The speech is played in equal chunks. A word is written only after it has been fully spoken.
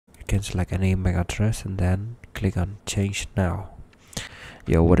can select any MAC address and then click on change now.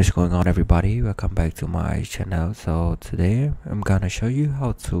 Yo, what is going on, everybody? Welcome back to my channel. So today I'm gonna show you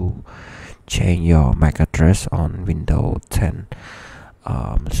how to change your MAC address on Windows 10.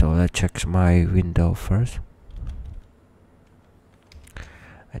 So let's check my window first.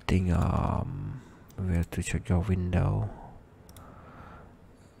 I think we have to check your window.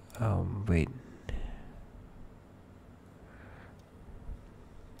 Wait.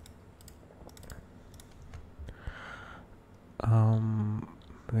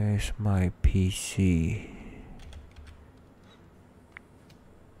 Where's my PC?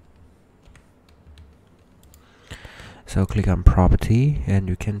 So click on property and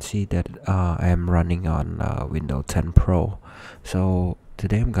you can see that I am running on Windows 10 Pro. So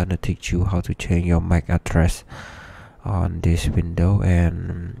today I'm gonna teach you how to change your MAC address on this window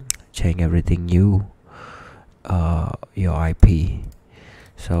and change everything new, your IP.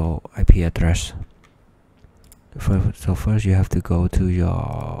 So IP address. So first you have to go to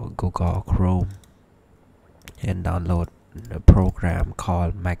your Google Chrome and download the program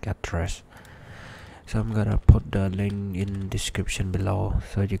called MAC address. So I'm gonna put the link in description below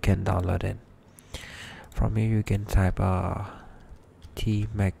so you can download it. From here you can type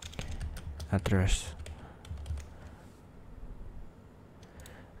tMAC address.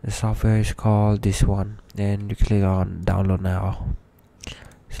 The software is called this one, and you click on download now.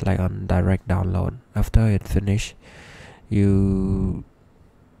 Select on direct download. After it finish, you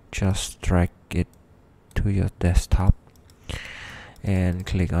just drag it to your desktop and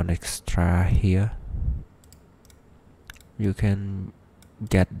click on extra here. You can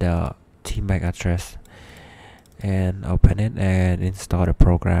get the tMAC address and open it and install the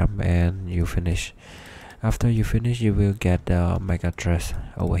program, and you finish. After you finish, you will get the MAC address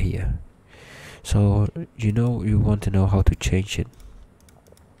over here. So you want to know how to change it.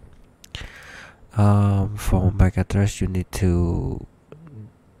 For MAC address, you need to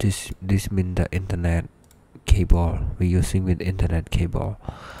this means the internet cable. We're using with internet cable.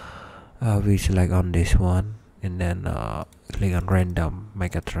 We select on this one and then click on random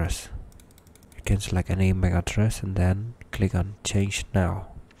MAC address. You can select any MAC address and then click on change now.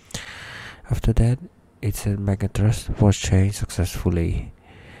 After that, it says MAC address was changed successfully.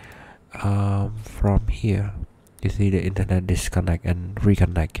 From here you see the internet disconnect and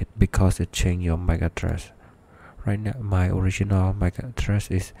reconnect it because it changed your MAC address. Right now my original MAC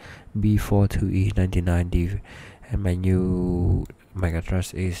address is B42E99D and my new MAC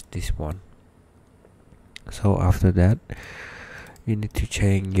address is this one. So after that, you need to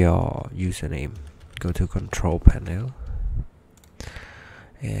change your username. Go to control panel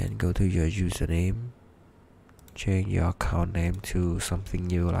and go to your username. Change your account name to something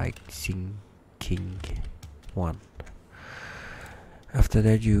new like Sing King 1. After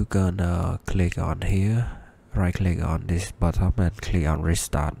that, you gonna click on here, right click on this button and click on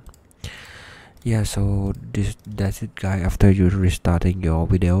restart. Yeah, so that's it, guys. After you restarting your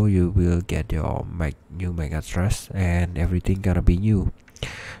video, you will get your new MAC address and everything gonna be new.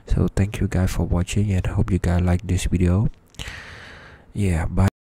 So thank you guys for watching and hope you guys like this video. Yeah, bye.